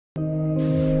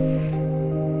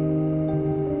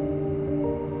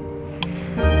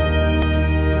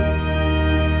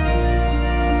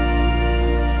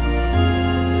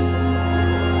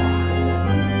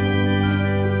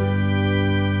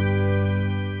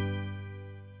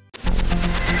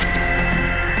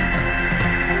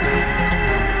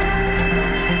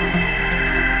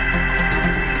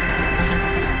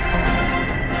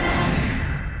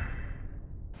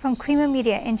Prima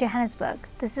Media in Johannesburg,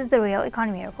 this is the Real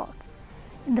Economy Report.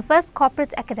 In the first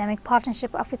corporate academic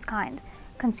partnership of its kind,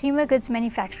 consumer goods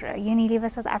manufacturer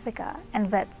Unilever South Africa and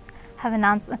Wits have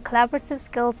announced a collaborative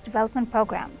skills development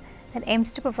program that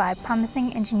aims to provide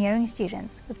promising engineering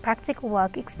students with practical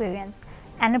work experience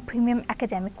and a premium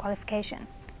academic qualification.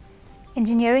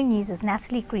 Engineering News'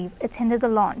 Natalie Grieve attended the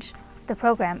launch of the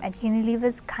program at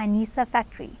Unilever's Kainisa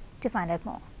factory to find out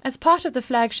more. As part of the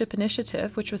flagship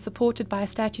initiative, which was supported by a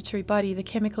statutory body, the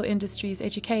Chemical Industries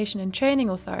Education and Training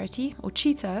Authority, or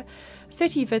CHETA,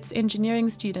 30 Wits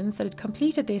engineering students that had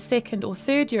completed their second or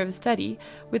third year of study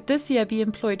would this year be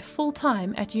employed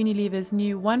full-time at Unilever's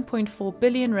new R1.4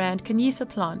 billion Kainisa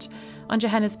plant on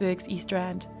Johannesburg's East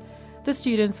Rand. The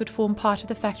students would form part of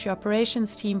the factory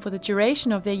operations team for the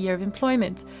duration of their year of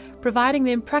employment, providing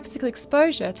them practical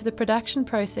exposure to the production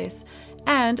process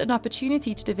and an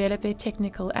opportunity to develop their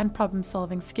technical and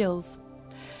problem-solving skills.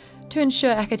 To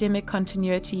ensure academic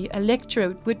continuity, a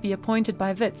lecturer would be appointed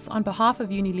by Wits on behalf of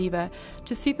Unilever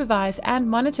to supervise and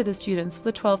monitor the students for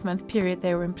the 12-month period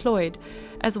they were employed,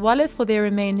 as well as for their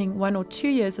remaining 1 or 2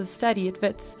 years of study at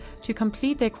Wits to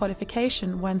complete their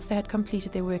qualification once they had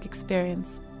completed their work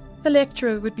experience. The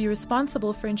lecturer would be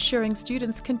responsible for ensuring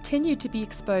students continue to be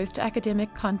exposed to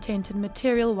academic content and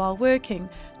material while working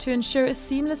to ensure a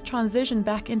seamless transition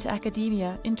back into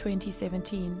academia in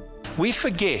 2017. We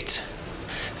forget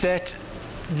that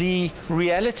the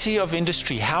reality of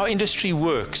industry, how industry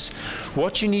works,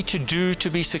 what you need to do to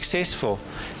be successful,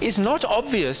 is not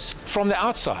obvious from the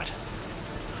outside.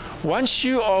 Once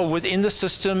you are within the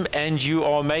system and you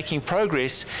are making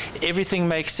progress, everything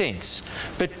makes sense.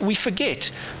 But we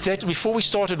forget that before we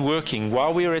started working,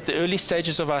 while we were at the early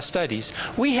stages of our studies,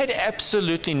 we had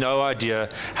absolutely no idea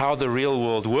how the real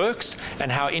world works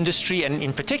and how industry, and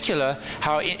in particular,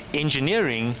 how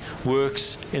engineering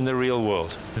works in the real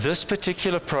world. This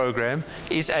particular program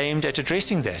is aimed at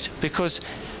addressing that, because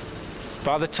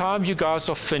by the time you guys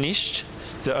are finished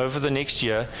over the next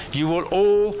year, you will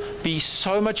all be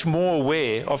so much more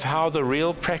aware of how the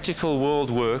real practical world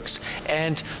works,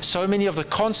 and so many of the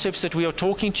concepts that we are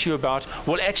talking to you about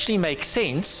will actually make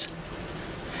sense.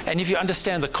 And if you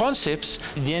understand the concepts,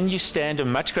 then you stand a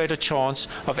much greater chance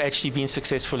of actually being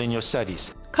successful in your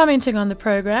studies. Commenting on the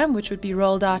program, which would be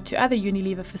rolled out to other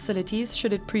Unilever facilities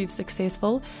should it prove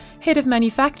successful, Head of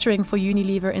Manufacturing for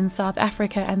Unilever in South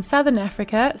Africa and Southern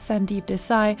Africa, Sandeep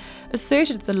Desai,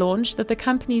 asserted at the launch that the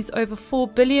company's over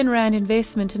R4 billion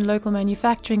investment in local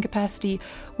manufacturing capacity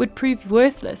would prove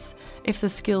worthless if the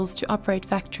skills to operate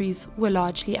factories were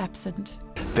largely absent.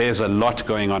 There's a lot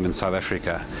going on in South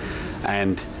Africa,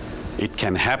 and it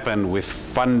can happen with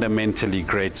fundamentally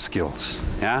great skills.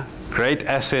 Yeah? Great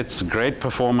assets, great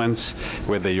performance,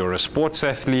 whether you're a sports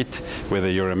athlete, whether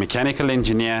you're a mechanical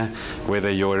engineer,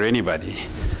 whether you're anybody.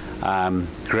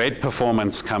 Great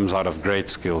performance comes out of great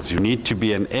skills. You need to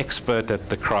be an expert at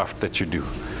the craft that you do.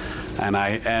 And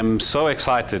I am so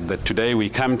excited that today we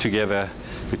come together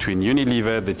between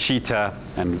Unilever, the CHETA,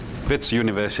 and Wits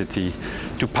University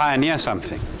to pioneer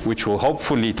something which will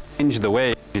hopefully change the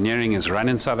way engineering is run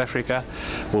in South Africa,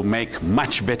 will make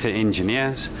much better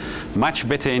engineers,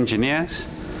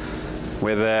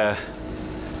 whether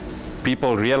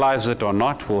people realize it or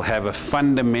not, will have a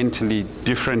fundamentally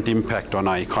different impact on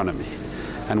our economy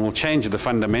and will change the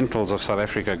fundamentals of South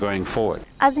Africa going forward.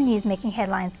 Other news making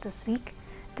headlines this week: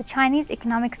 the Chinese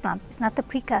economic slump is not the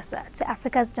precursor to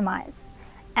Africa's demise,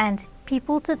 and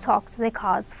people to talk to their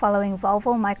cars following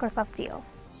Volvo-Microsoft deal.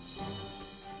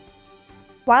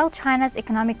 While China's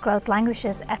economic growth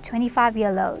languishes at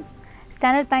 25-year lows,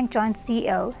 Standard Bank Joint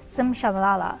CEO Sim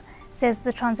Shabalala says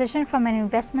the transition from an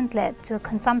investment-led to a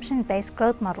consumption-based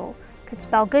growth model could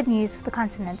spell good news for the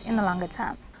continent in the longer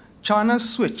term. China's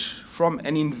switch from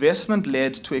an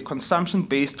investment-led to a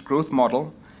consumption-based growth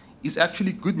model is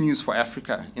actually good news for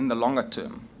Africa in the longer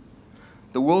term.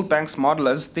 The World Bank's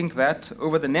modelers think that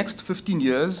over the next 15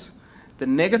 years, the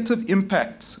negative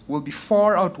impacts will be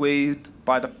far outweighed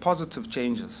by the positive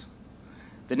changes.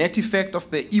 The net effect of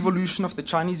the evolution of the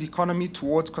Chinese economy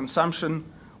towards consumption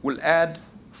will add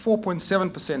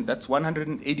 4.7%, that's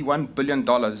 $181 billion,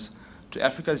 to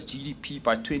Africa's GDP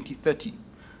by 2030,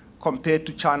 compared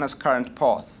to China's current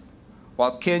path,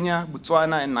 while Kenya,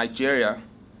 Botswana, and Nigeria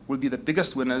will be the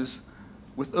biggest winners,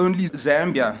 with only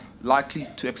Zambia likely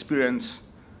to experience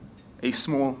a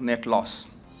small net loss.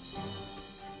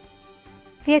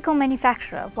 Vehicle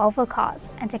manufacturer Volvo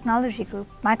Cars and technology group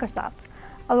Microsoft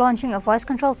are launching a voice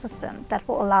control system that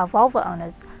will allow Volvo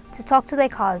owners to talk to their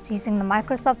cars using the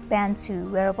Microsoft Band 2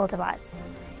 wearable device.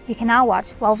 You can now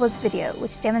watch Volvo's video,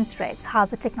 which demonstrates how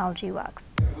the technology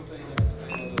works.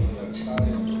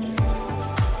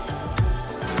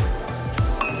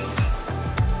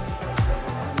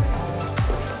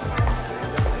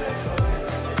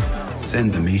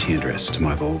 Send the meeting address to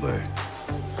my Volvo.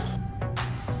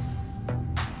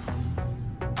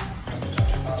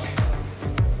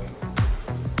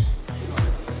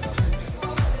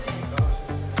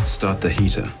 Start the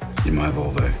heater in my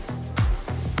Volvo.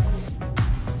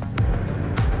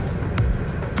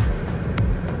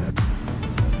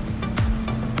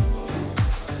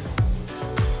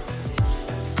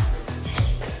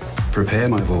 Prepare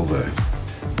my Volvo.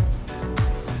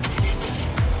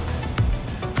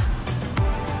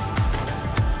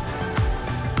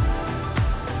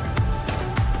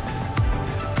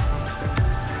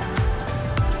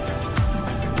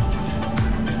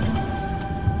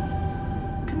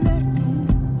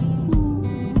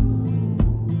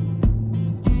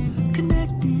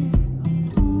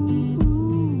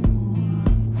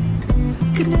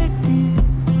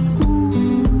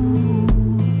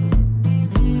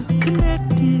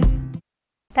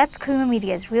 That's Creamer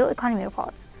Media's Real Economy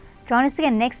Report. Join us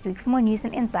again next week for more news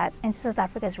and insights into South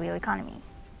Africa's real economy.